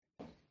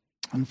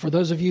And for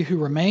those of you who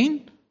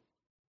remain,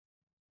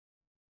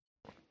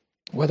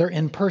 whether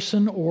in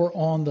person or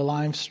on the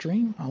live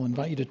stream, I'll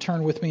invite you to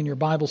turn with me in your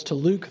Bibles to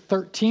Luke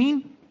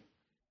 13.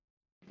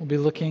 We'll be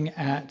looking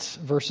at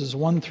verses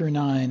 1 through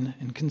 9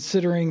 and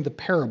considering the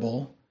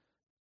parable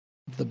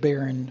of the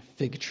barren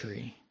fig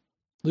tree.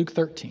 Luke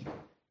 13.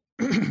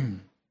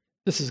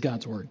 This is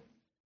God's word.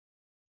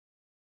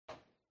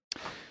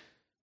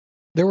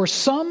 There were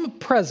some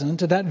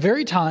present at that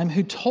very time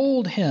who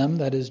told him,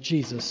 that is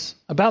Jesus,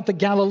 about the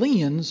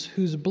Galileans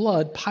whose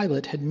blood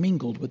Pilate had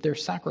mingled with their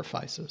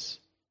sacrifices.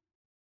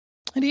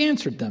 And he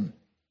answered them,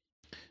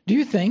 "Do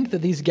you think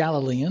that these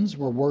Galileans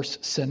were worse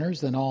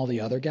sinners than all the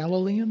other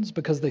Galileans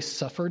because they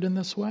suffered in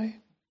this way?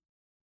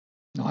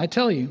 No, I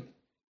tell you,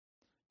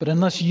 but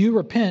unless you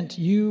repent,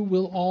 you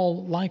will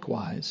all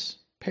likewise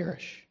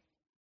perish.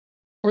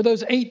 Or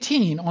those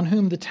 18 on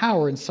whom the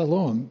tower in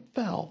Siloam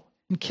fell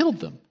and killed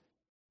them.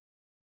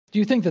 Do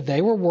you think that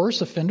they were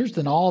worse offenders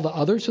than all the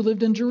others who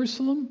lived in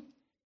Jerusalem?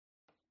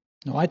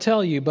 No, I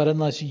tell you, but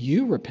unless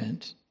you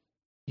repent,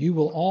 you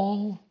will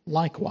all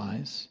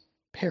likewise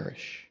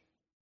perish."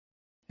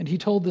 And he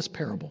told this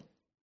parable.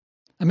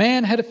 A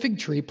man had a fig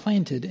tree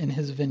planted in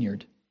his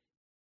vineyard,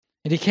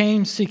 and he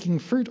came seeking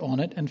fruit on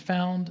it and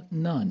found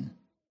none.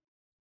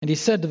 And he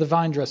said to the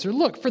vine dresser,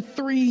 "Look, for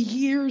 3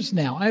 years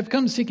now I have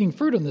come seeking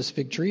fruit on this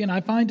fig tree, and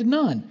I find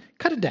none.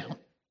 Cut it down.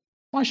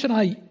 Why should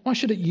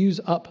it use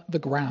up the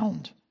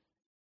ground?"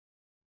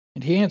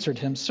 And he answered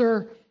him,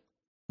 "Sir,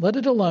 let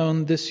it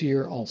alone this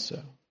year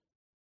also,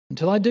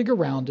 until I dig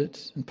around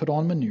it and put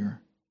on manure.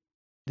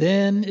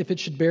 Then, if it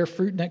should bear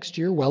fruit next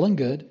year, well and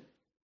good.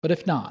 But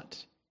if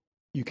not,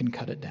 you can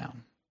cut it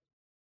down."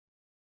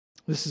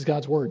 This is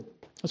God's word.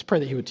 Let's pray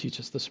that he would teach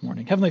us this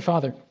morning. Heavenly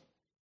Father,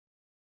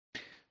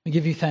 we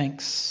give you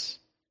thanks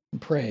and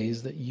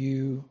praise that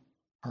you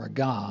are a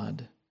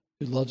God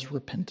who loves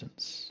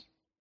repentance.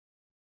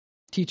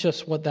 Teach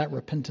us what that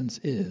repentance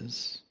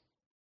is,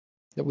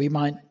 that we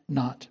might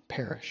not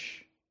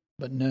perish,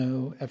 but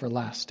know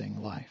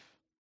everlasting life.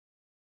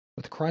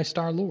 With Christ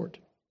our Lord,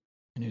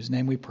 in whose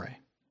name we pray.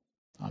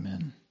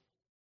 Amen.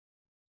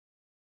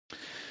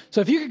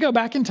 So if you could go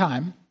back in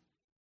time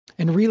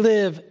and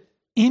relive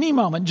any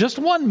moment, just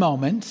one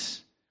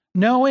moment,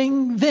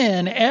 knowing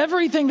then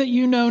everything that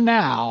you know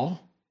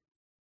now,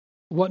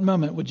 what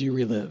moment would you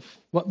relive?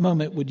 What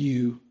moment would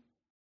you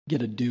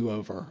get a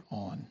do-over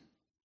on?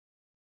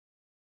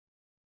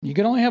 You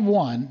could only have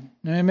one.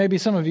 And maybe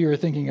some of you are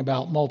thinking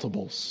about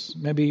multiples.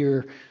 Maybe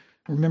you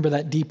remember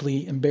that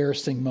deeply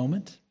embarrassing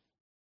moment.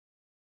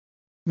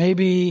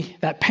 Maybe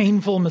that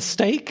painful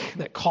mistake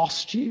that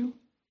cost you.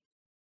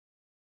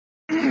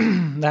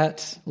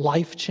 That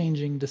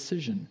life-changing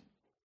decision.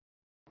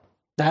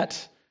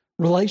 That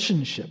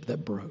relationship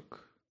that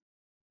broke,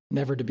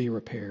 never to be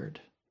repaired.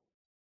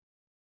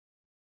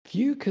 If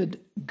you could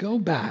go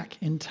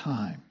back in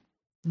time,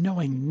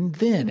 knowing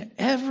then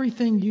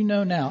everything you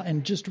know now,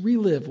 and just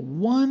relive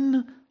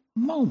one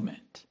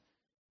moment,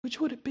 which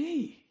would it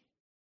be?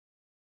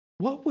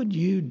 What would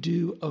you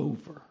do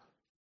over?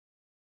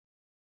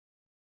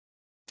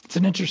 It's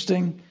an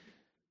interesting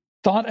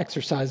thought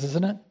exercise,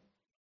 isn't it?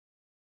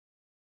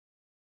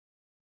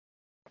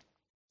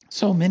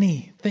 So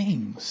many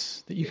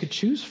things that you could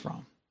choose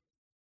from.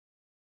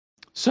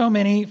 So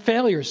many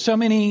failures, so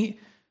many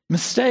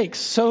mistakes,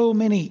 so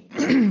many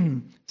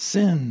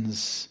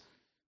sins,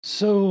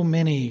 so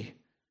many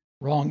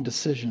wrong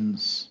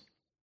decisions,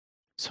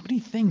 so many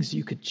things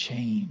you could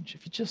change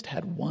if you just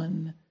had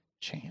one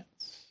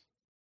chance.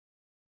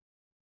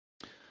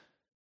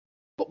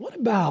 But what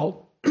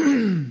about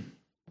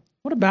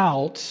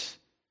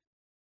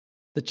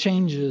the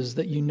changes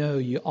that you know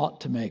you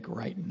ought to make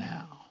right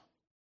now?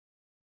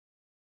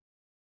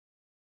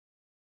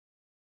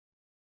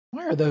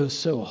 Why are those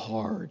so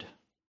hard?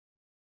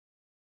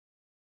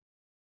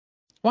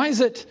 Why is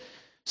it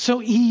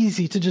so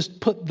easy to just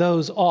put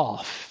those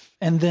off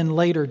and then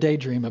later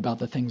daydream about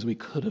the things we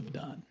could have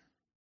done?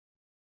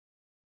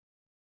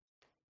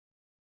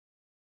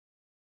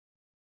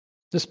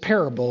 This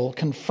parable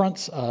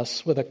confronts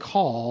us with a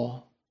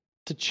call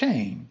to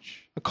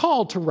change, a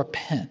call to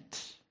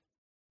repent.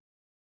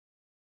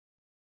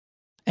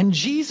 And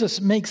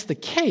Jesus makes the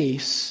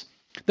case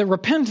that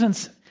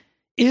repentance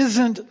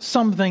isn't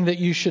something that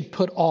you should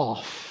put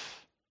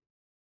off,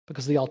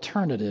 because the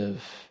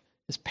alternative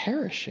is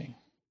perishing.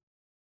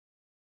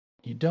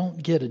 You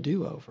don't get a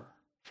do-over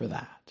for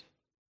that.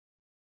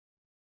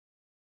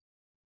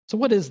 So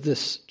what is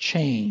this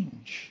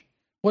change?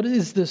 What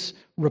is this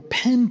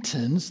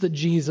repentance that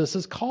Jesus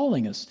is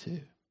calling us to?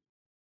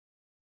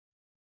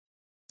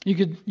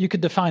 You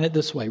could define it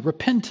this way.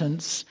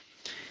 Repentance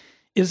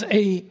is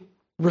a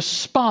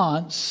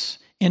response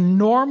in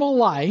normal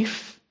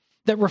life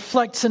that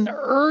reflects an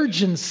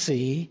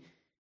urgency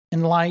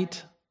in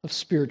light of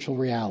spiritual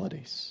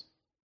realities.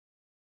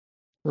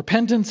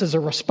 Repentance is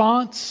a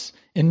response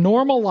in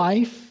normal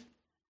life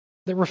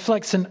that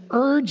reflects an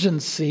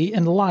urgency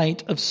in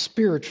light of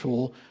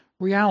spiritual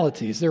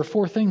realities. There are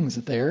 4 things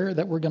there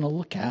that we're going to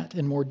look at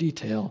in more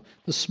detail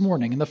this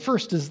morning. And the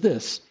first is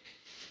this: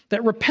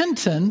 that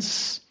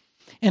repentance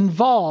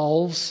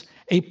involves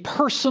a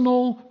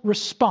personal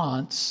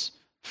response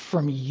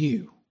from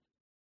you.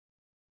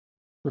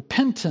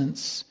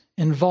 Repentance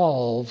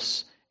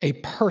involves a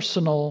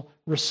personal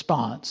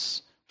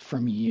response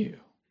from you.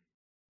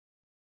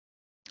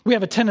 We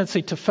have a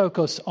tendency to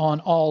focus on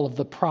all of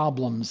the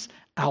problems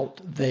out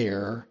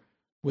there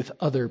with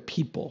other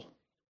people.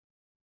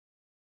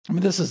 I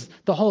mean, this is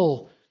the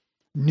whole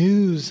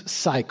news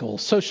cycle.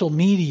 Social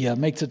media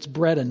makes its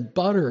bread and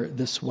butter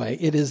this way.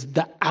 It is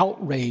the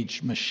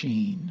outrage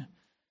machine.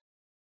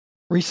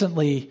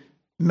 Recently,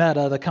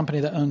 Meta, the company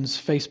that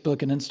owns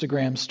Facebook and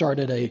Instagram,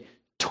 started a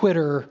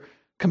Twitter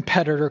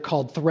competitor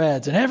called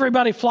Threads, and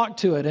everybody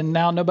flocked to it, and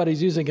now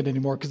nobody's using it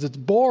anymore because it's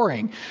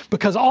boring,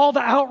 because all the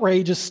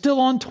outrage is still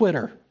on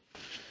Twitter.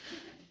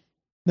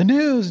 The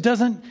news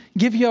doesn't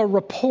give you a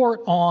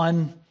report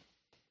on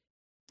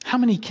how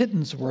many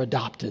kittens were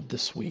adopted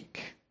this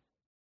week.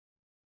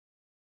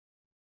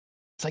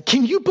 It's like,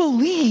 can you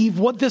believe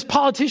what this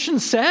politician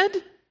said?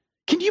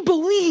 Can you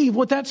believe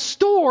what that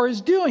store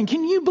is doing?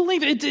 Can you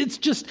believe it? It's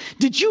just,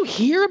 did you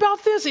hear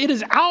about this? It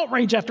is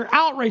outrage after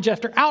outrage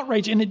after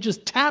outrage, and it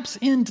just taps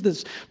into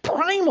this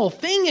primal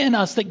thing in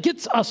us that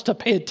gets us to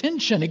pay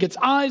attention. It gets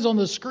eyes on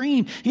the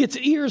screen. It gets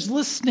ears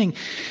listening,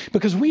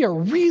 because we are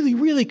really,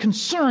 really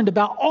concerned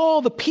about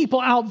all the people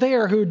out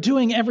there who are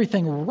doing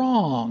everything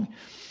wrong.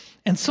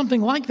 And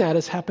something like that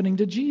is happening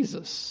to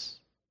Jesus,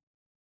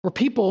 where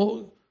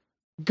people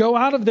go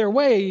out of their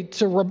way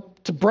to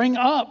bring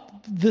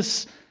up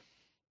this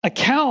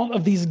account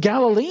of these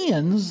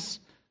Galileans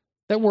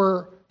that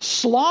were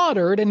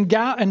slaughtered,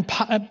 and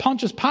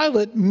Pontius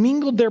Pilate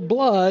mingled their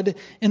blood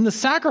in the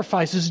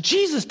sacrifices.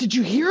 Jesus, did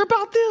you hear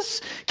about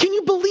this? Can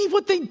you believe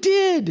what they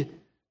did?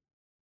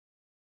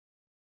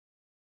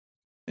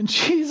 And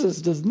Jesus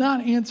does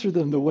not answer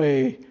them the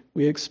way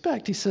we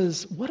expect. He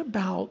says, what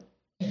about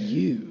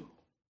you?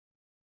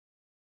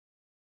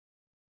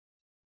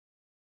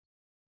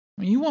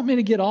 I mean, you want me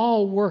to get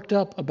all worked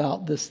up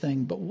about this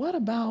thing, but what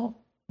about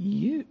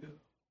you?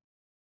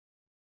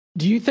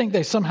 Do you think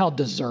they somehow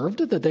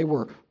deserved it, that they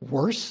were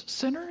worse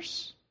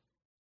sinners?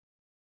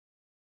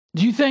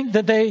 Do you think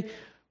that they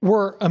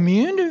were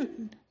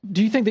immune?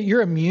 Do you think that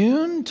you're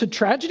immune to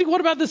tragedy? What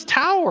about this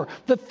tower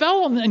that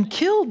fell and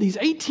killed these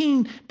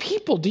 18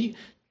 people?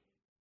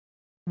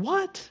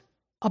 What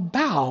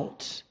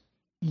about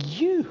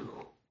you?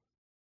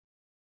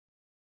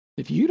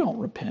 If you don't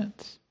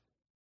repent,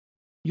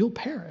 you'll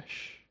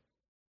perish.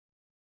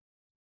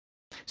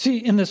 See,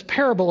 in this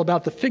parable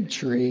about the fig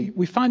tree,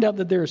 we find out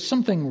that there is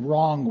something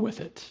wrong with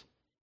it.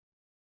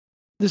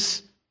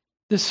 This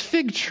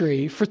fig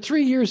tree, for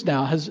 3 years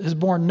now, has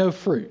borne no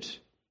fruit.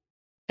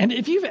 And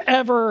if you've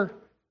ever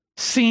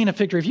seen a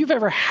fig tree, if you've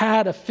ever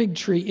had a fig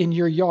tree in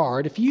your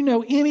yard, if you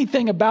know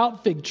anything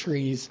about fig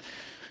trees,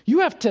 you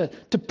have to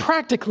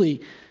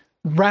practically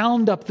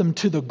round up them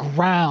to the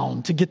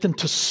ground to get them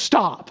to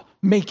stop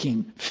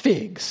making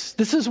figs.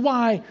 This is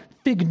why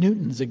fig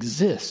Newtons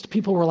exist.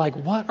 People were like,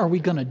 what are we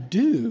going to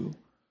do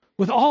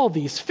with all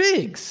these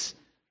figs?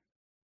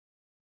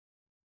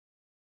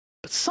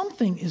 But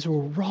something is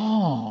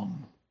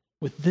wrong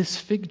with this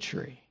fig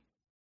tree.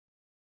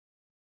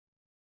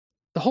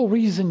 The whole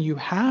reason you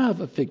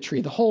have a fig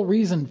tree, the whole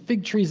reason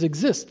fig trees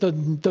exist,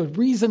 the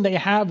reason they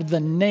have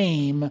the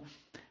name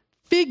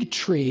fig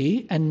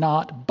tree and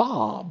not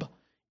Bob,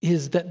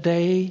 is that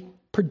they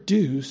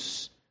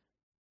produce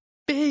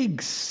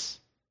figs.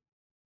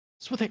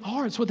 It's what they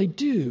are. It's what they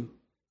do.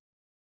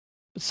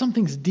 But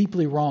something's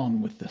deeply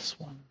wrong with this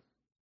one.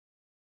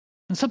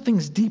 And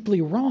something's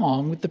deeply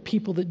wrong with the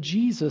people that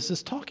Jesus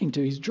is talking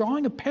to. He's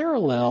drawing a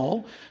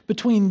parallel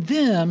between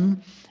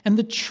them and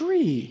the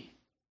tree.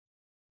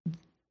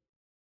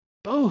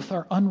 Both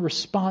are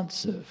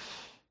unresponsive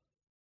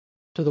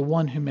to the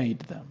one who made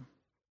them,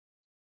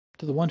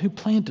 to the one who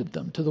planted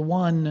them, to the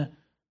one who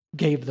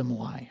gave them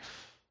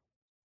life.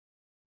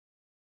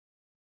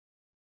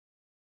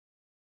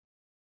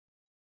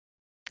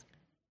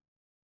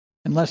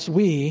 Unless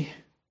we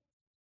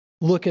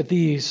look at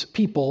these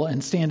people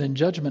and stand in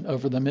judgment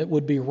over them, it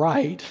would be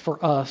right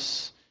for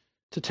us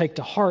to take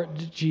to heart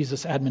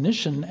Jesus'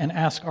 admonition and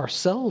ask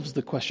ourselves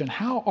the question,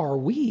 how are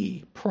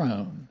we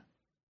prone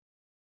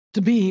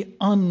to be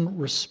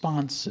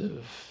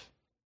unresponsive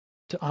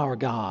to our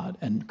God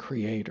and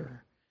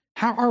Creator?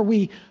 How are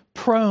we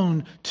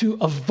prone to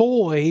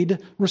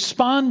avoid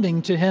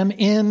responding to Him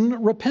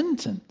in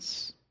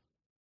repentance?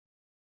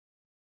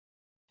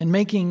 And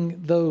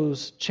making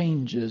those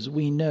changes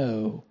we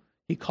know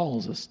He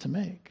calls us to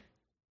make.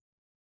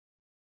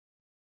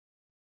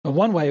 But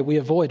one way we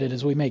avoid it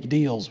is we make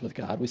deals with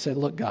God. We say,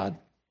 look, God,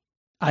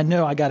 I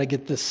know I got to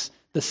get this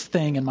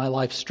thing in my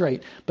life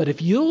straight, but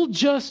if you'll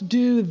just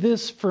do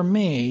this for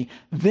me,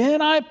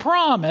 then I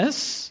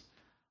promise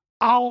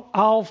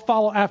I'll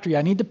follow after you.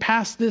 I need to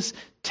pass this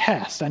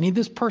test. I need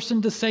this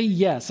person to say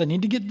yes. I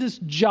need to get this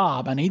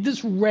job. I need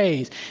this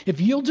raise.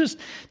 If you'll just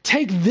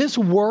take this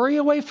worry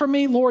away from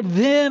me, Lord,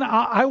 then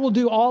I will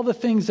do all the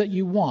things that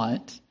you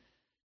want.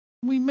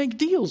 We make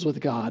deals with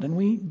God and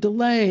we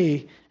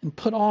delay and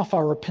put off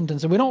our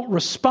repentance. And we don't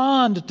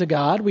respond to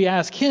God. We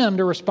ask Him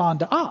to respond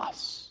to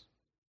us.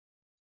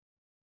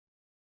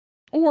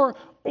 Or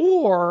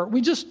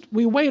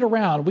we wait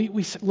around.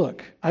 We say,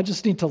 look, I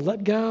just need to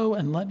let go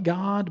and let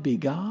God be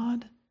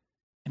God.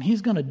 And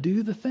He's going to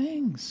do the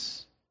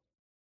things.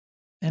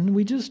 And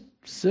we just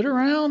sit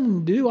around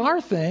and do our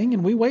thing.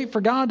 And we wait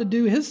for God to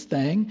do His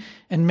thing.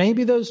 And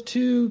maybe those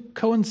two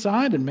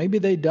coincide and maybe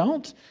they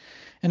don't.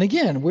 And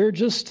again, we're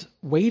just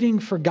waiting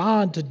for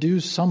God to do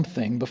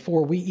something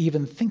before we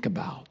even think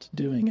about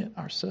doing it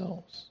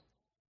ourselves.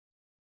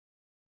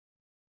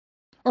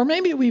 Or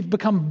maybe we've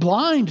become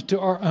blind to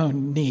our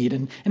own need.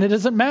 And it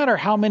doesn't matter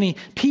how many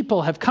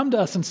people have come to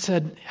us and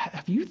said,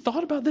 have you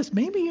thought about this?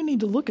 Maybe you need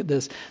to look at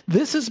this.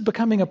 This is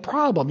becoming a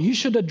problem. You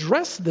should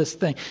address this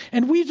thing.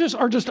 And we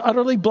are just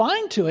utterly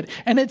blind to it.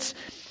 And it's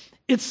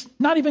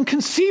not even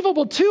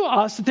conceivable to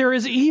us that there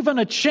is even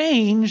a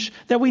change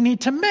that we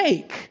need to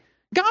make.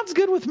 God's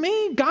good with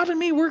me. God and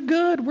me, we're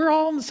good. We're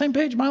all on the same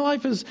page. My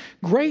life is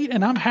great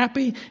and I'm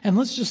happy. And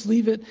let's just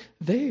leave it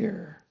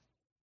there.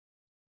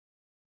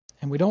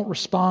 And we don't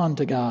respond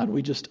to God.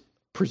 We just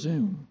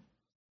presume.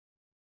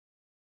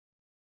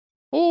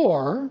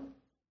 Or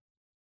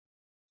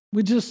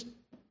we just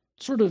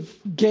sort of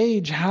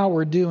gauge how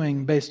we're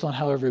doing based on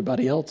how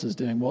everybody else is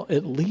doing. Well,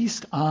 at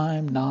least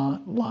I'm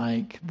not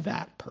like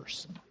that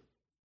person.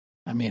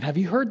 I mean, have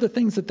you heard the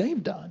things that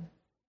they've done?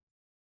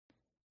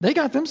 They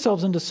got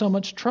themselves into so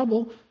much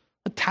trouble,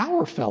 a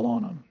tower fell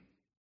on them.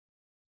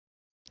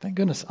 Thank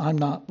goodness I'm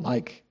not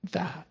like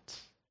that.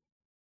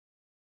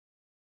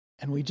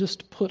 And we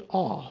just put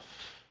off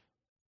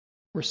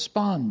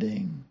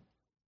responding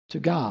to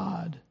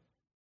God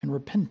in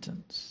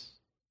repentance.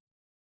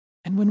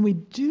 And when we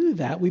do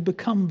that, we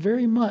become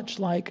very much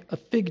like a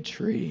fig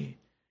tree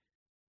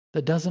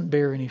that doesn't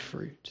bear any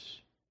fruit.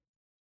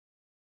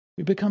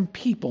 We become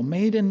people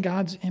made in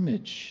God's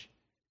image,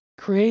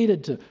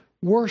 created to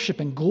worship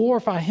and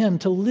glorify Him,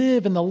 to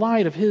live in the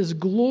light of His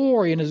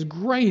glory and His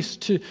grace,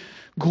 to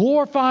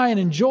glorify and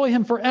enjoy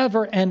Him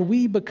forever, and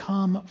we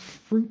become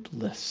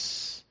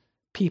fruitless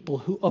people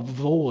who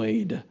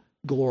avoid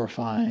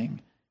glorifying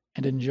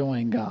and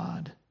enjoying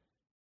God,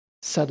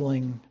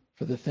 settling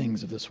for the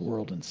things of this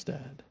world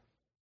instead.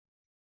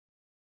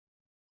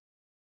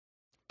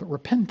 But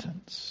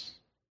repentance,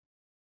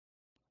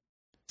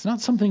 it's not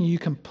something you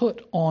can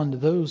put on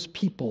those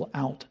people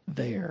out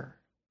there.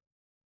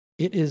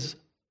 It is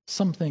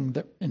something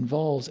that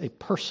involves a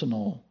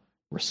personal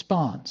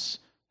response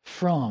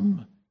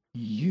from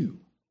you.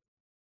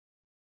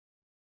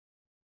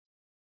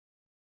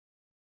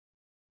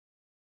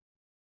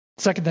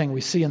 Second thing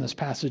we see in this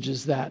passage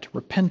is that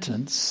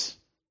repentance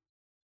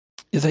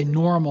is a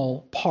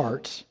normal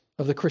part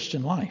of the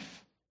Christian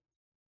life.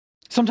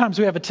 Sometimes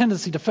we have a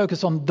tendency to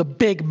focus on the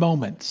big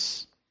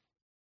moments.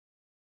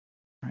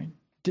 Right?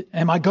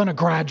 Am I going to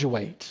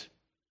graduate?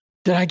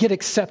 Did I get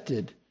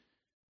accepted?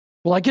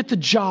 Will I get the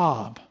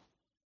job?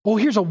 Oh,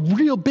 here's a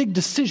real big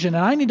decision,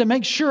 and I need to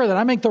make sure that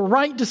I make the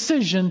right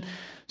decision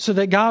so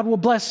that God will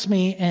bless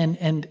me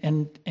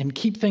and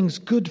keep things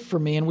good for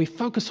me. And we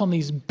focus on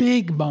these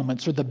big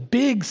moments or the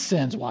big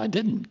sins. Well, I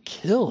didn't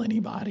kill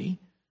anybody.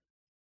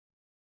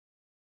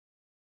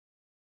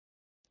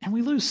 And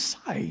we lose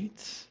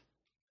sight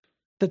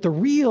that the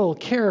real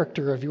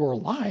character of your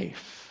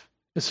life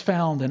is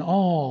found in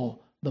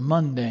all the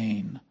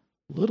mundane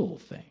little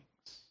things.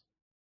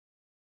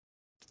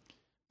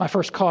 My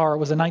first car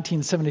was a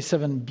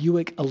 1977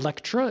 Buick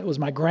Electra. It was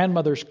my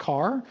grandmother's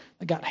car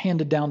that got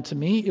handed down to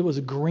me. It was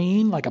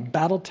green, like a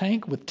battle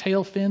tank with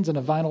tail fins and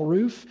a vinyl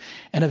roof,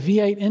 and a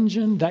V8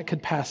 engine that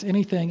could pass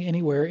anything,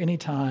 anywhere,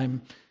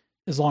 anytime,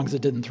 as long as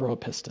it didn't throw a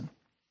piston.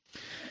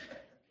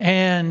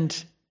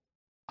 And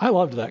I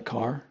loved that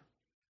car.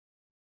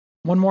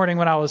 One morning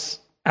when I was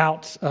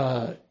out,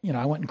 I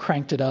went and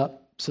cranked it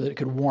up so that it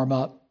could warm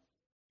up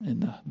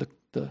in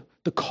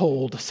the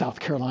cold South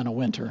Carolina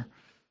winter.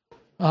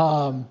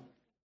 And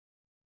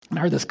I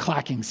heard this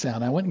clacking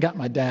sound. I went and got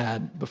my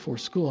dad before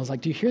school. I was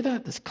like, do you hear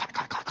that? This clack,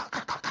 clack, clack, clack,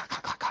 clack, clack,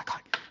 clack, clack, clack,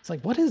 clack. It's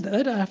like, what is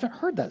that? I haven't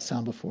heard that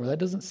sound before. That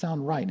doesn't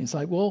sound right. And he's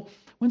like, well,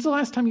 when's the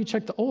last time you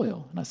checked the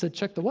oil? And I said,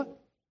 check the what?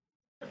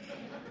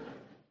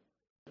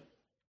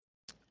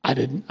 I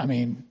didn't. I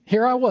mean,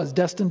 here I was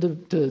destined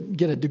to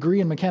get a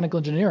degree in mechanical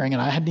engineering,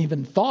 and I hadn't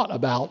even thought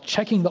about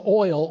checking the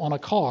oil on a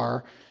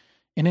car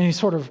in any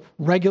sort of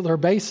regular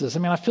basis. I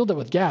mean, I filled it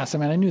with gas. I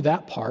mean, I knew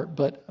that part,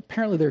 but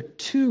apparently there are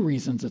two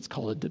reasons it's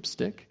called a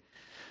dipstick,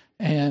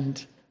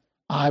 and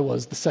I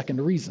was the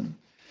second reason.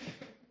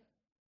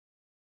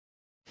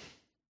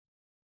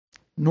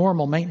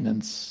 Normal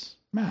maintenance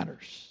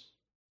matters.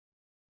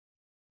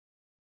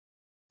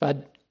 If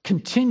I'd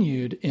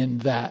continued in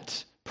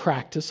that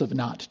practice of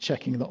not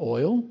checking the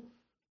oil,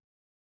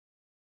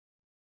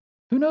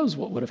 who knows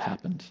what would have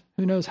happened?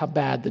 Who knows how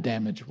bad the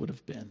damage would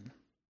have been?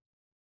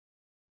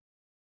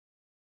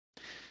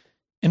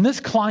 In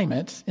this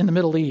climate in the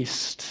Middle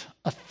East,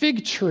 a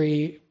fig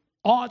tree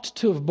ought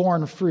to have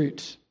borne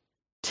fruit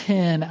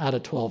 10 out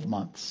of 12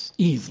 months,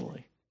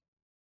 easily.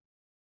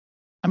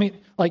 I mean,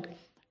 like,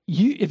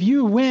 if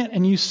you went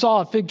and you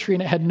saw a fig tree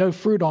and it had no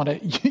fruit on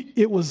it,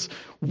 it was,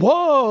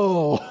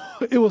 whoa,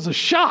 it was a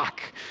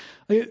shock.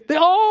 They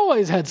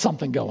always had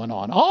something going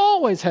on,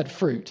 always had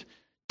fruit.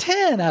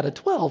 10 out of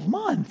 12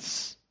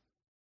 months.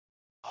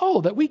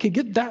 Oh, that we could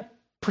get that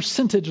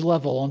percentage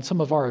level on some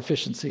of our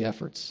efficiency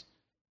efforts.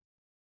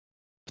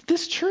 But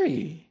this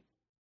tree,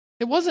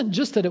 it wasn't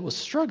just that it was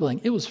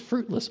struggling, it was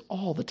fruitless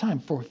all the time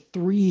for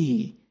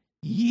 3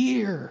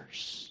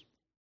 years.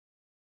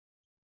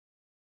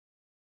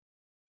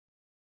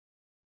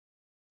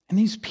 And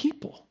these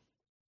people,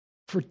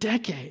 for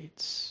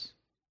decades,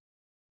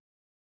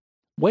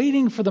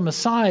 waiting for the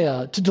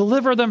Messiah to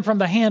deliver them from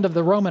the hand of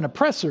the Roman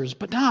oppressors,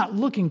 but not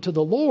looking to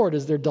the Lord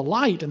as their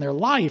delight in their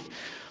life,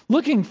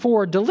 looking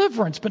for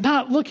deliverance, but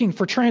not looking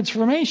for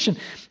transformation.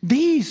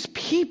 These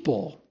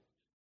people,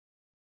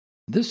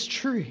 this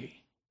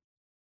tree,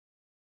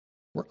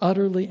 were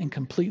utterly and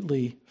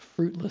completely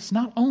fruitless.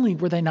 Not only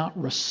were they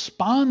not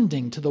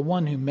responding to the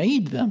one who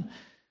made them,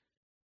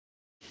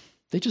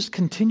 they just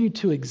continued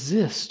to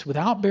exist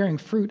without bearing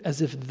fruit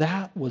as if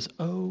that was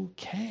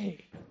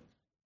okay.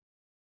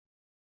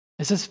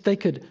 As if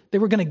they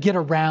were going to get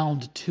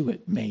around to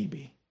it,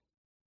 maybe.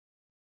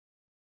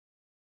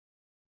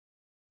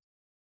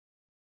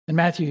 In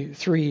Matthew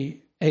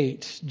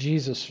 3:8,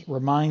 Jesus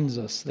reminds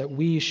us that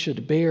we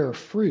should bear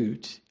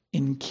fruit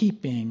in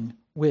keeping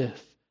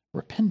with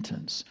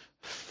repentance.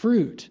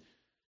 Fruit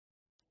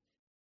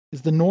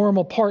is the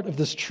normal part of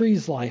this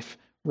tree's life.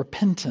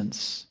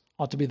 Repentance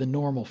ought to be the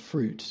normal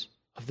fruit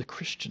of the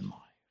Christian life.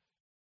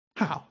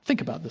 How?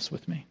 Think about this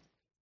with me.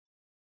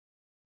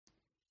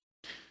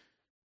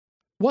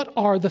 What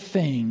are the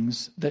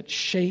things that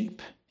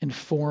shape and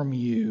form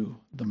you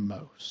the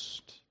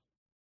most?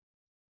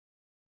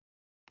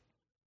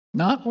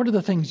 Not what are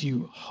the things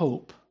you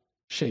hope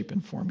shape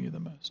and form you the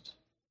most,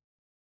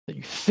 that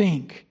you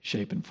think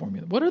shape and form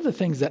you. What are the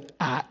things that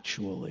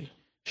actually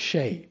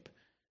shape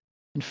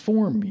and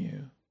form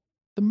you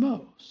the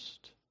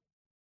most?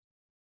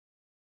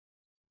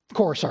 Of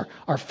course,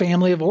 our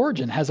family of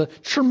origin has a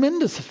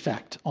tremendous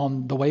effect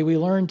on the way we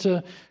learn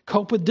to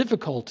cope with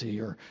difficulty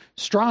or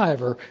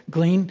strive or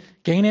gain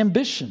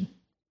ambition.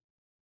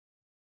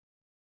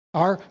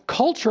 Our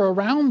culture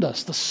around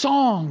us, the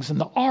songs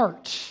and the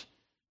art,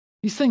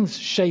 these things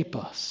shape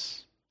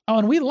us. Oh,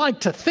 and we like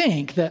to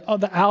think that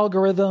the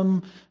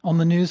algorithm on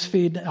the news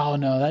feed, oh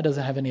no, that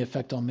doesn't have any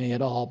effect on me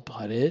at all.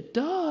 But it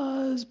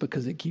does,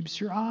 because it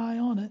keeps your eye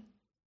on it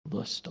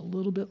just a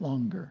little bit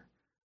longer.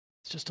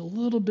 It's just a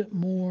little bit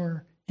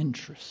more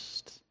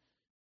interest.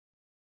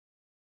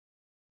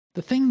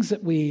 The things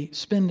that we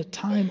spend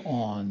time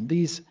on,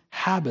 these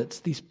habits,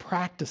 these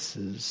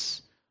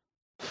practices,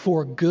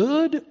 for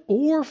good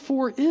or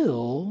for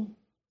ill,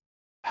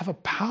 have a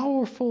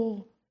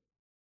powerful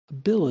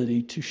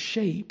ability to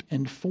shape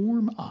and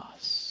form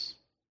us.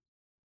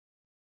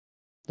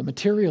 The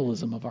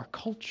materialism of our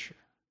culture,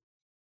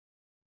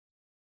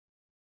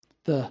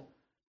 the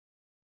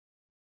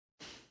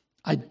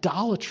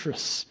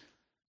idolatrous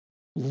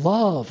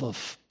love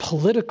of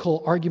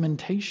political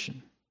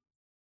argumentation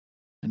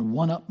and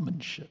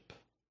one-upmanship.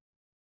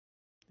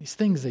 These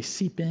things, they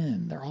seep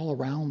in, they're all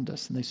around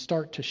us, and they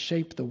start to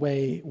shape the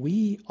way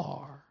we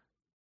are.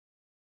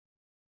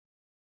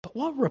 But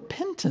what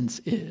repentance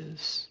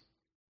is,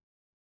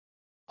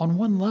 on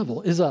one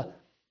level,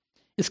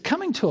 is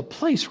coming to a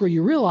place where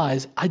you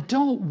realize, I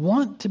don't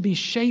want to be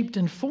shaped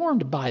and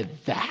formed by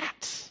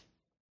that.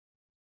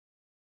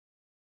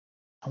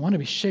 I want to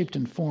be shaped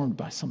and formed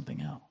by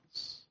something else.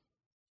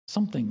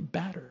 Something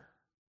better.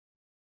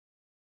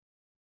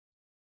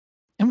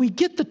 And we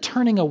get the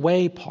turning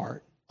away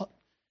part.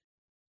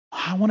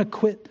 I want to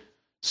quit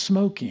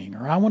smoking,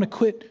 or I want to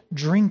quit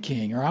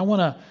drinking, or I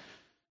want to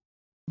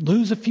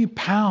lose a few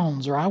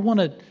pounds, or I want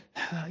to,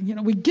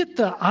 we get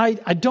the, I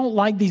don't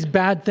like these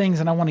bad things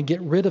and I want to get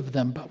rid of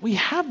them. But we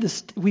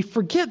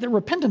forget that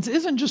repentance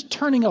isn't just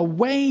turning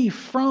away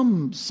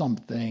from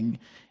something.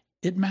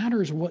 It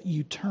matters what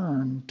you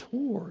turn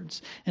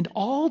towards. And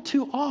all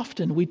too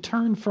often, we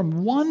turn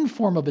from one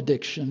form of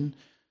addiction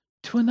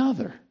to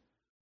another.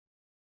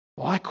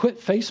 Well, I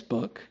quit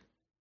Facebook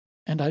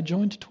and I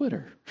joined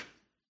Twitter.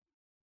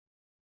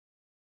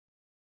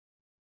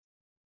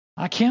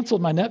 I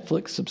canceled my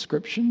Netflix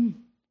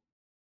subscription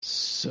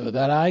so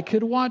that I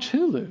could watch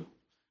Hulu.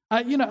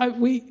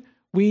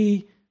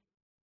 We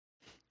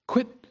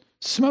quit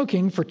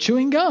smoking for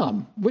chewing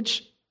gum,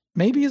 which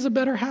maybe is a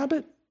better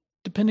habit,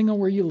 depending on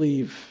where you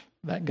leave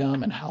that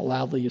gum and how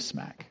loudly you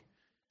smack.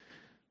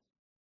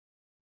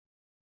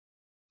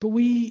 But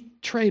we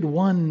trade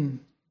one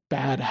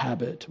bad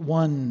habit,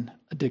 one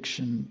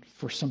addiction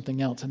for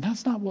something else. And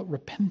that's not what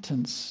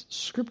repentance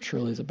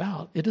scripturally is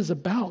about. It is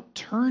about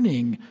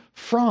turning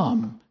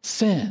from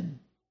sin.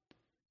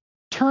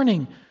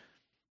 Turning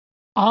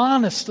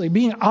honestly,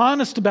 being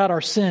honest about our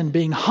sin,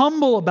 being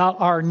humble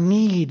about our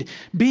need,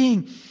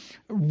 being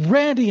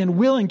ready and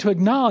willing to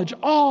acknowledge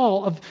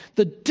all of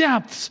the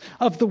depths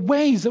of the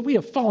ways that we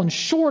have fallen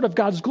short of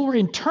God's glory,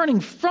 and turning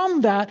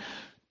from that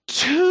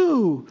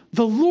to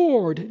the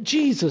Lord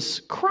Jesus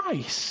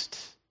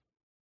Christ.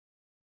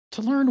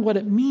 To learn what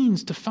it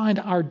means to find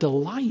our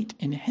delight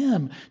in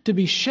Him, to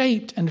be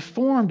shaped and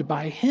formed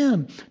by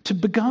Him, to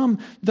become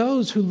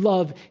those who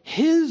love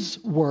His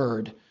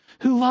word,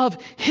 who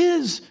love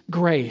His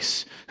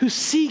grace, who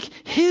seek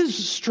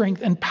His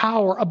strength and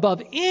power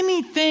above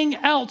anything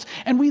else.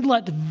 And we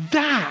let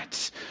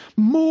that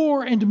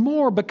more and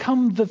more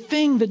become the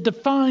thing that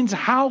defines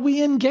how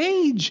we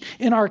engage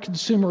in our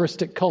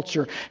consumeristic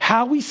culture,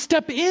 how we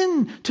step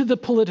into the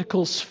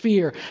political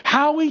sphere,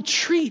 how we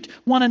treat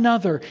one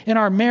another in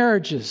our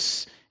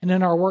marriages and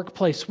in our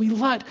workplace. We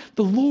let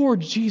the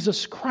Lord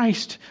Jesus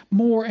Christ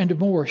more and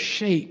more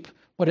shape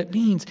what it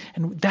means.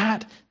 And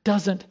that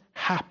doesn't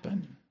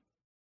happen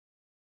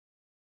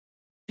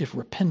if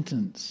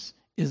repentance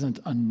isn't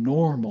a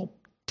normal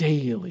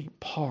daily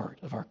part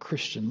of our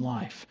Christian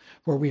life,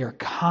 where we are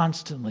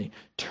constantly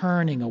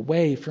turning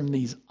away from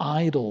these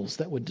idols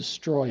that would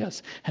destroy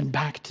us and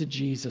back to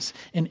Jesus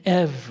in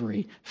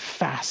every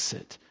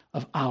facet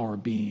of our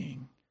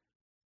being,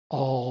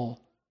 all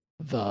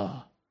the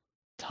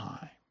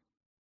time.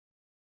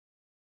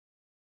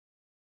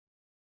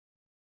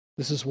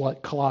 This is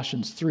what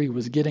Colossians 3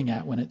 was getting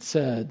at when it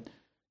said,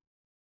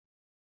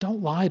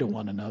 don't lie to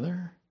one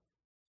another.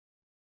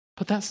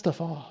 Put that stuff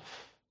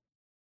off.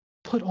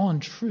 Put on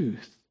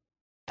truth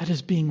that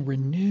is being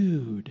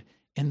renewed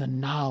in the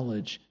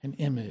knowledge and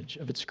image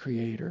of its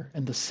Creator.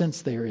 And the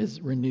sense there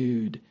is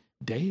renewed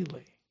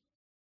daily.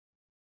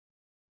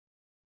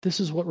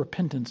 This is what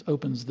repentance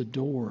opens the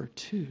door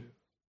to.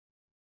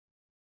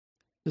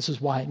 This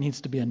is why it needs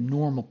to be a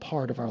normal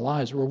part of our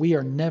lives, where we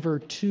are never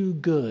too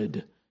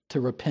good to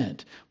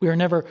repent. We are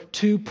never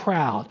too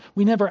proud.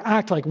 We never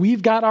act like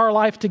we've got our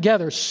life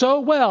together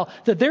so well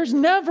that there's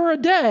never a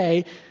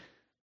day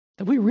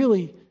that we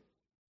really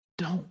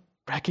don't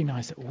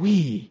recognize that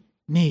we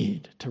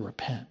need to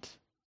repent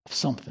of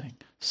something,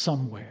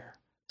 somewhere,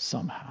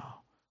 somehow.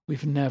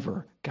 We've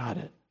never got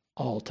it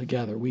all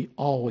together. We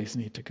always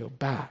need to go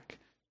back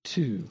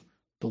to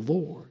the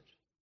Lord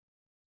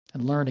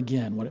and learn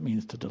again what it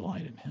means to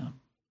delight in Him.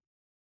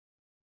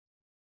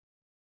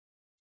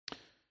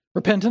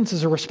 Repentance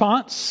is a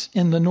response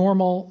in the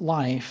normal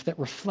life that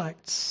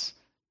reflects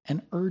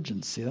an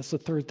urgency. That's the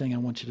third thing I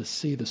want you to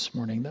see this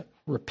morning, that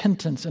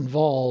repentance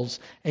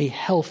involves a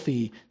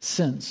healthy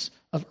sense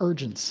of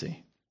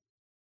urgency.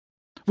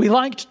 We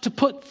liked to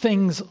put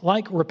things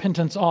like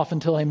repentance off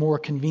until a more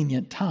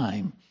convenient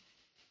time.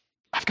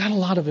 I've got a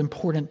lot of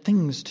important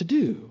things to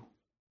do.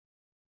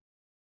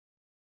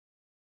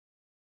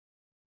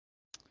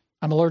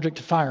 I'm allergic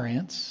to fire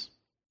ants.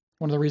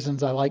 One of the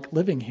reasons I like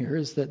living here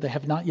is that they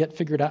have not yet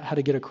figured out how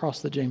to get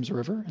across the James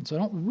River, and so I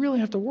don't really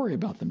have to worry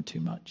about them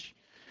too much.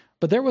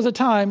 But there was a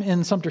time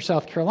in Sumter,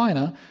 South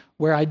Carolina,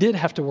 where I did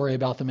have to worry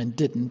about them and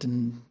didn't,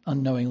 and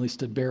unknowingly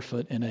stood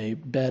barefoot in a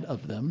bed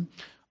of them,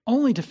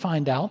 only to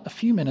find out a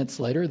few minutes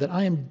later that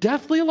I am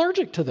deathly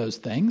allergic to those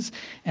things.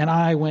 And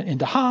I went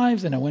into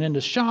hives, and I went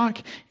into shock,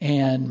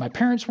 and my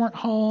parents weren't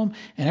home,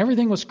 and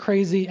everything was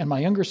crazy, and my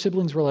younger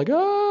siblings were like,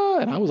 ah,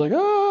 and I was like,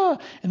 ah.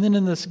 And then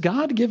in this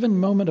God-given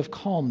moment of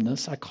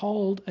calmness, I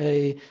called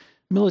a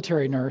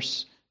military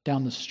nurse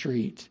down the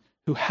street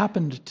who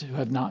happened to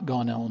have not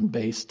gone on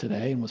base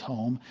today and was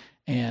home,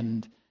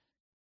 and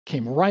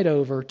came right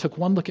over, took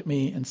one look at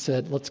me and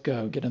said, let's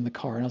go, get in the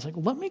car. And I was like,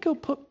 let me go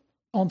put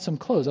on some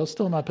clothes. I was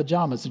still in my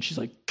pajamas, and she's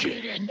like,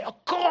 get in the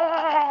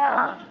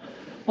car!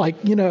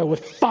 Like,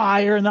 with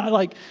fire. And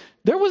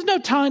there was no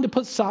time to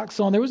put socks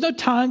on. There was no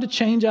time to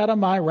change out of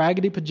my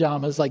raggedy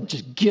pajamas. Like,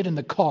 just get in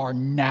the car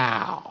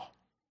now.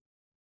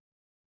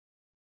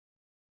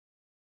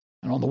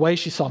 And on the way,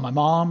 she saw my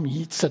mom.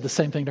 He said the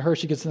same thing to her.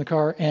 She gets in the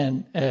car,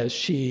 and as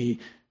she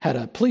had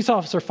a police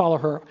officer follow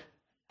her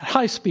at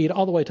high speed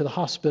all the way to the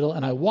hospital,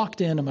 and I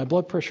walked in, and my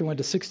blood pressure went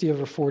to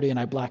 60/40, and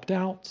I blacked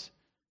out.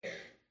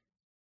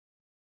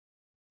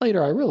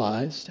 Later, I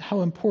realized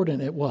how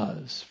important it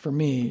was for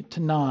me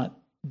to not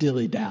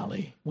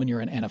dilly-dally when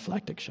you're in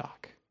anaphylactic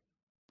shock.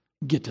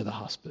 Get to the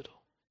hospital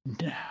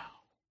now.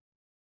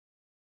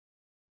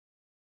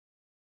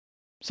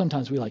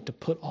 Sometimes we like to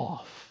put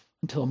off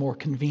until a more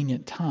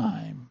convenient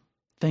time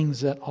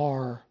things that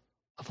are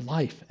of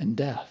life and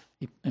death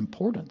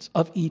importance,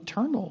 of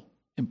eternal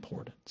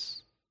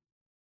importance.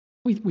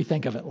 We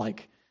think of it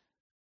like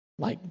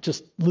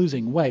just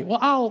losing weight.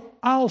 Well,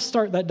 I'll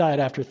start that diet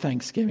after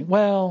Thanksgiving.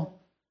 Well,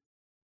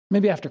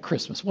 maybe after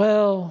Christmas.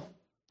 Well,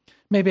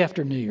 maybe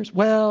after New Year's.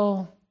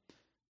 Well,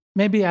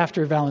 maybe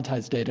after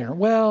Valentine's Day dinner.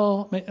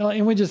 Well,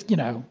 and we just,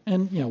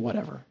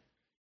 whatever.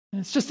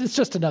 It's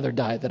just another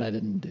diet that I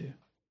didn't do.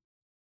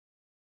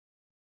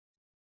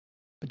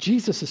 But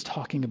Jesus is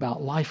talking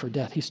about life or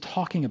death. He's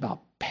talking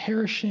about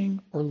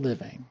perishing or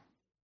living.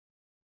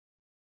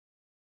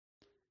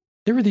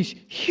 There were these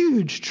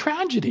huge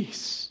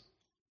tragedies.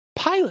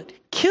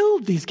 Pilate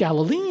killed these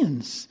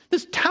Galileans.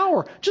 This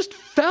tower just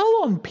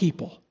fell on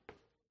people.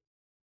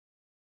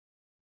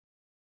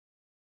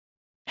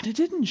 And it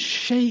didn't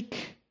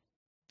shake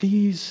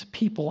these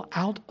people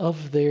out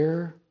of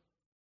their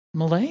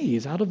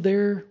malaise, out of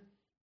their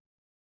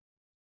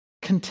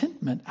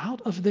contentment, out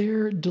of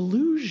their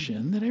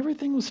delusion that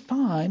everything was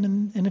fine,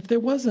 and if there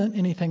wasn't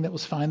anything that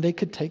was fine, they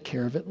could take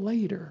care of it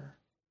later.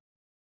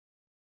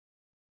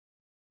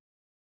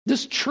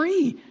 This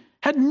tree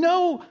had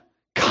no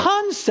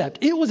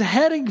concept. It was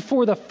heading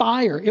for the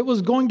fire. It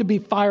was going to be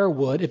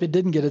firewood if it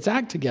didn't get its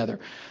act together.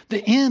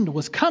 The end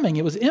was coming.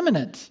 It was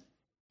imminent.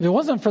 If it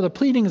wasn't for the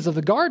pleadings of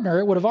the gardener,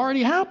 it would have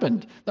already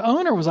happened. The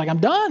owner was like, I'm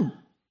done.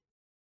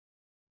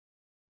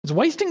 It's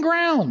wasting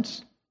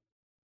ground.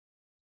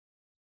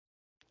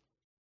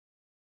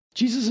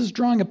 Jesus is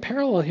drawing a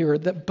parallel here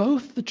that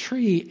both the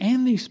tree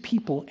and these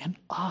people and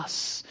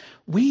us,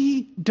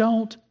 we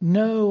don't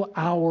know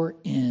our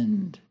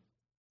end.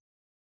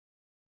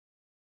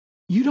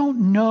 You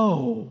don't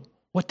know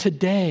what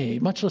today,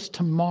 much less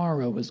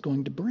tomorrow, is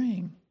going to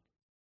bring.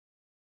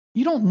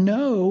 You don't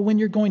know when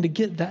you're going to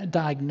get that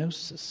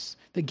diagnosis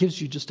that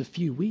gives you just a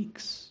few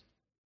weeks.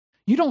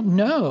 You don't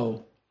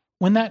know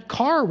when that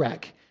car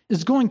wreck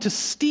is going to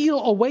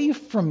steal away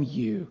from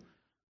you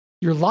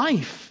your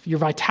life, your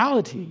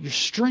vitality, your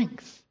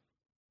strength.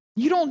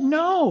 You don't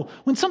know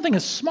when something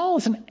as small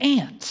as an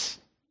ant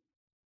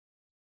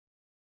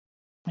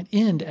might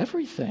end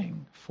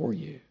everything for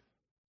you.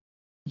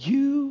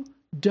 You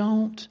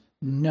don't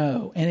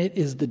know. And it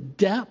is the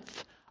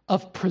depth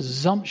of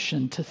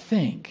presumption to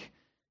think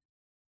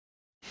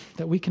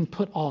that we can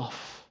put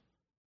off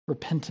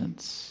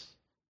repentance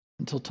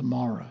until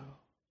tomorrow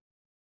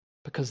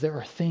because there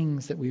are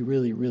things that we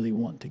really, really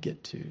want to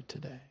get to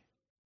today.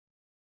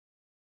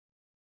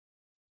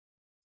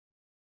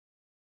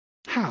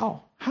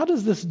 How? How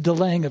does this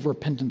delaying of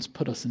repentance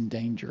put us in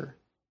danger?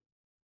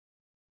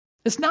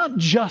 It's not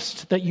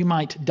just that you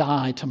might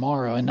die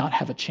tomorrow and not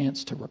have a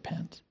chance to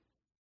repent.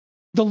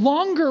 The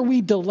longer we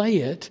delay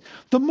it,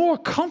 the more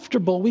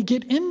comfortable we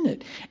get in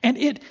it. And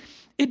it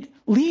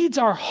leads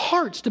our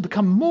hearts to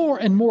become more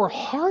and more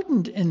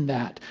hardened in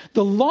that.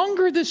 The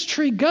longer this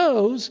tree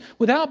goes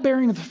without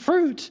bearing the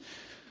fruit,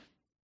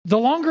 the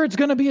longer it's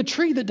going to be a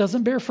tree that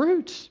doesn't bear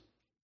fruit.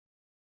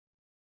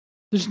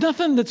 There's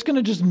nothing that's going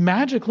to just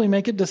magically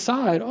make it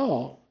decide,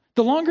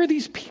 the longer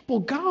these people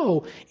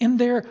go in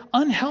their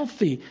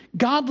unhealthy,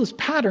 godless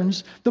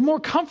patterns, the more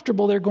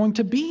comfortable they're going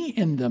to be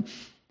in them.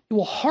 It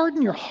will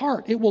harden your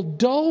heart. It will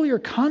dull your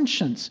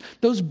conscience.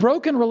 Those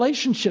broken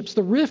relationships,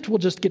 the rift will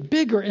just get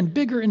bigger and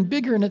bigger and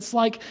bigger. And it's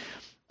like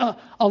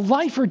a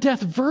life or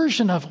death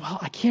version of,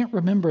 I can't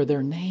remember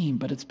their name,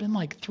 but it's been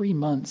like 3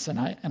 months and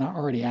I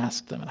already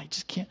asked them and I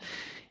just can't.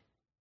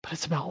 But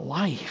it's about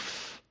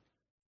life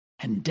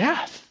and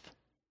death.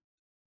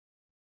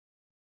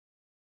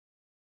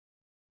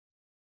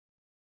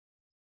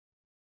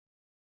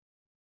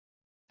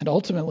 And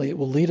ultimately, it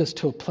will lead us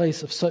to a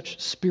place of such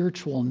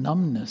spiritual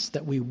numbness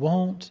that we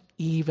won't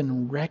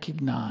even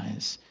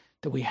recognize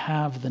that we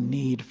have the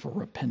need for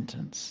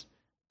repentance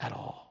at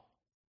all.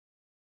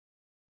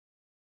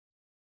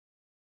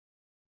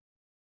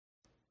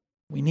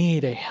 We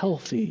need a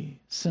healthy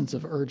sense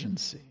of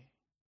urgency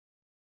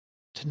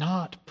to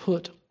not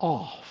put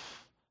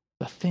off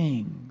the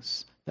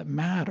things that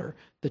matter,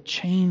 the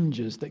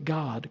changes that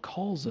God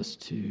calls us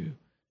to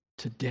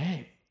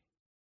today.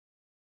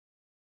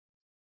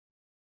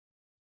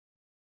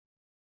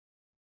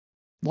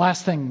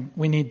 Last thing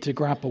we need to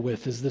grapple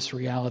with is this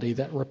reality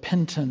that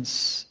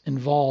repentance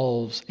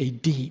involves a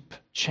deep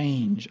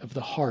change of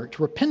the heart.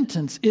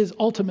 Repentance is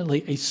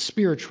ultimately a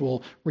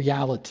spiritual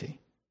reality.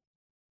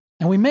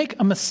 And we make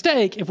a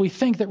mistake if we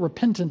think that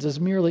repentance is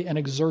merely an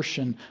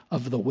exertion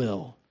of the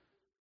will.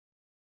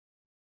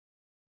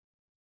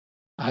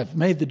 I've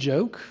made the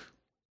joke,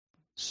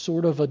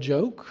 sort of a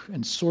joke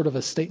and sort of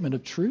a statement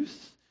of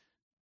truth.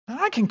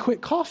 I can quit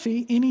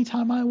coffee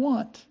anytime I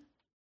want.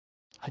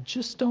 I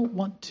just don't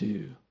want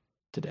to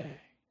today.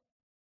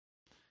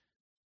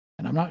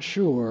 And I'm not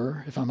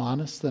sure, if I'm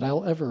honest, that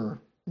I'll ever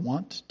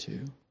want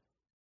to.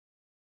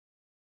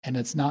 And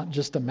it's not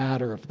just a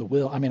matter of the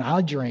will. I mean,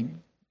 I drink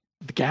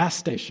the gas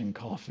station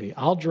coffee.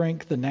 I'll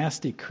drink the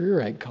nasty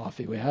Keurig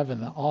coffee we have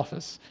in the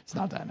office. It's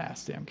not that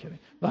nasty, I'm kidding.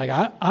 Like,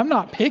 I'm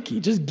not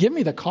picky. Just give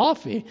me the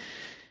coffee.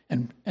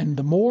 And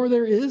the more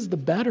there is, the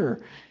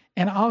better.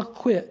 And I'll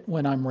quit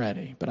when I'm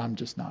ready, but I'm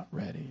just not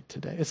ready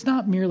today. It's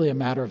not merely a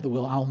matter of the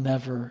will. I'll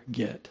never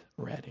get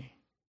ready.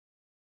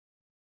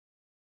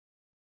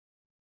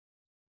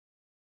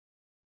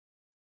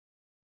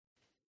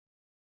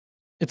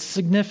 It's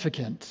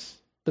significant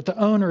that the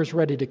owner is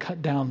ready to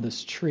cut down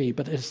this tree,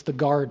 but it's the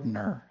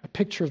gardener, a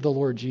picture of the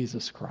Lord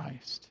Jesus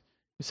Christ,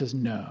 who says,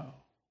 no,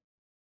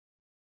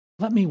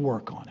 let me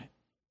work on it.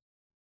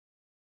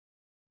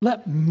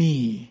 Let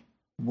me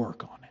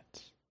work on it.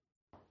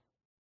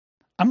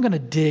 I'm going to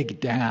dig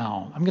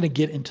down. I'm going to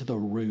get into the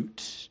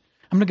root.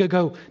 I'm going to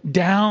go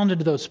down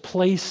into those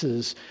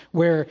places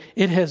where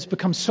it has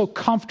become so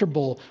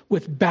comfortable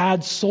with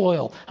bad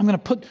soil. I'm going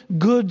to put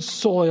good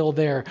soil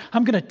there.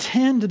 I'm going to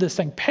tend to this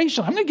thing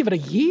patiently. I'm going to give it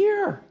a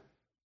year.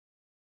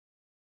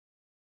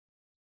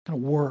 I'm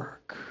going to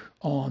work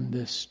on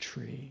this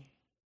tree.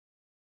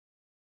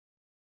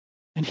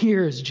 And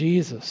here is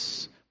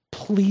Jesus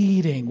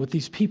pleading with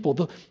these people.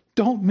 The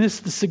don't miss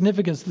the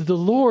significance that the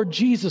Lord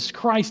Jesus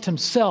Christ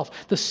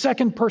himself, the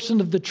second person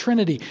of the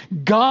Trinity,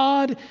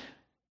 God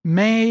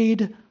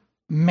made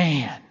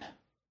man,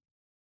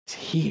 is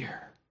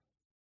here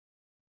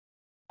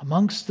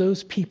amongst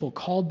those people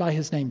called by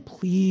his name,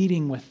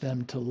 pleading with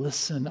them to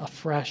listen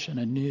afresh and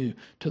anew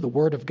to the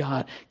word of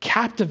God,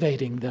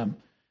 captivating them,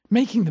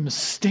 making them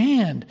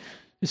stand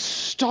with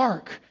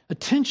stark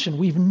attention.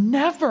 We've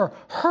never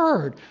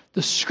heard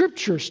the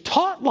scriptures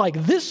taught like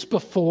this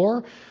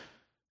before.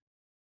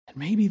 And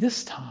maybe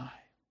this time,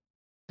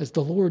 as the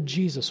Lord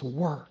Jesus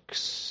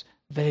works,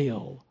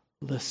 they'll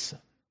listen.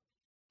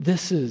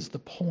 This is the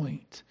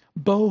point.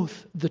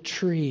 Both the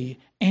tree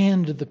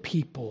and the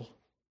people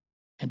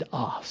and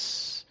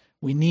us.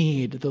 We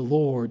need the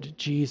Lord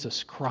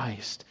Jesus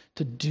Christ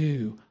to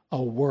do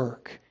a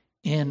work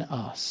in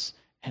us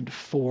and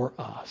for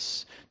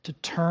us, to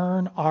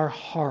turn our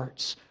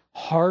hearts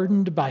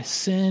hardened by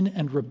sin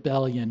and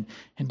rebellion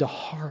into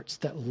hearts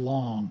that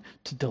long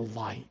to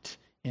delight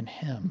in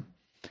him.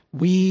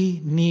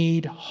 We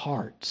need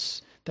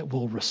hearts that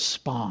will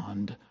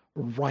respond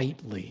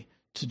rightly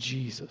to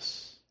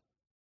Jesus.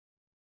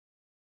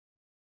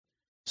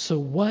 So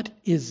what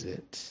is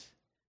it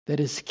that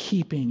is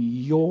keeping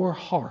your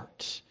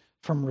heart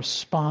from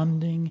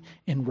responding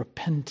in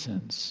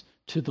repentance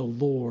to the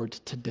Lord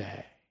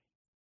today?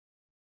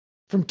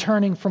 From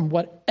turning from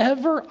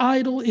whatever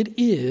idol it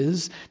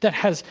is that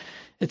has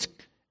its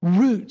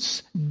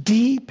roots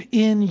deep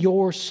in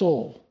your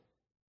soul.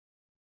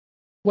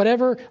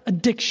 Whatever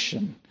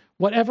addiction,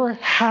 whatever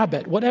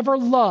habit, whatever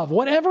love,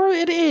 whatever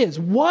it is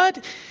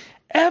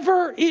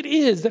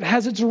that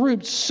has its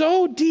roots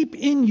so deep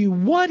in you,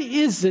 what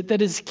is it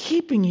that is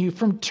keeping you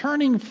from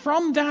turning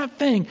from that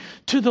thing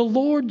to the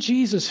Lord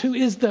Jesus, who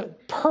is the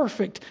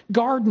perfect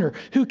gardener,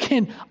 who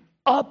can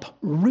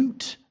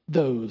uproot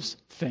those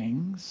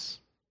things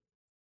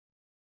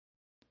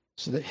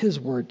so that his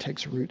word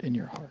takes root in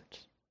your heart?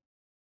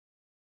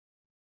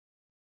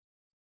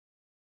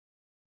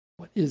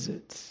 What is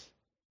it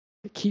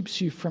that keeps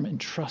you from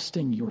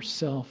entrusting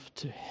yourself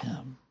to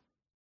him?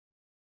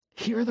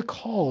 Hear the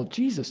call of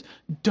Jesus.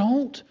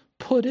 Don't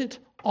put it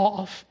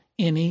off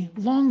any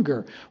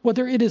longer.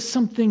 Whether it is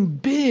something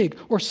big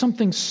or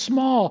something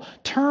small,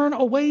 turn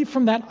away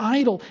from that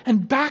idol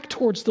and back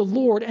towards the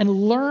Lord and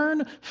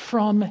learn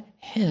from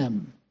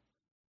him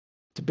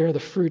to bear the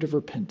fruit of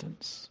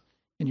repentance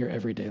in your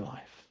everyday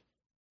life.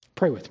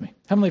 Pray with me.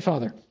 Heavenly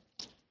Father,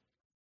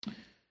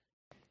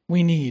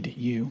 we need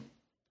you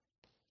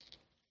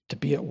to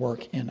be at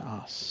work in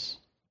us.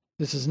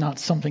 This is not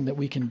something that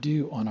we can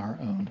do on our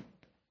own.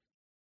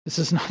 This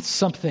is not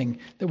something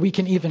that we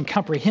can even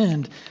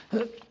comprehend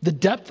the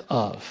depth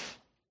of.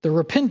 The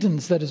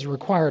repentance that is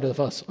required of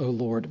us, O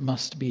Lord,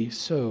 must be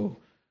so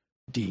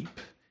deep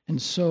and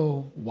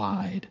so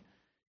wide.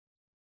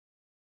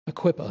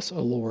 Equip us,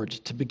 O Lord,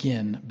 to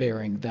begin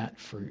bearing that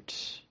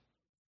fruit.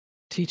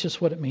 Teach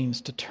us what it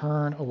means to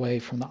turn away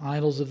from the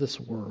idols of this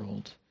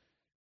world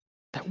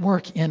that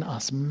work in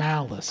us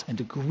malice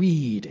and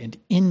greed and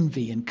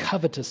envy and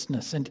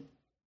covetousness and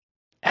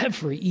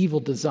every evil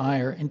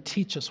desire, and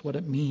teach us what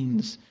it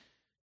means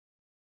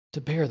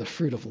to bear the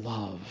fruit of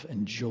love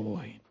and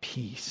joy and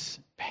peace,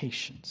 and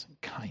patience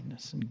and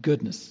kindness and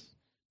goodness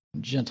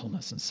and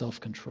gentleness and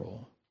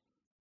self-control.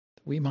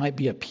 That we might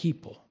be a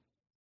people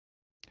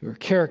who are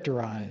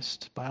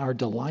characterized by our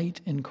delight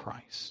in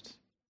Christ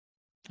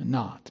and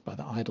not by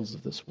the idols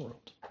of this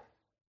world.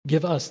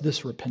 Give us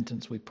this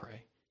repentance, we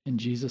pray. In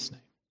Jesus'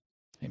 name,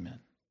 amen.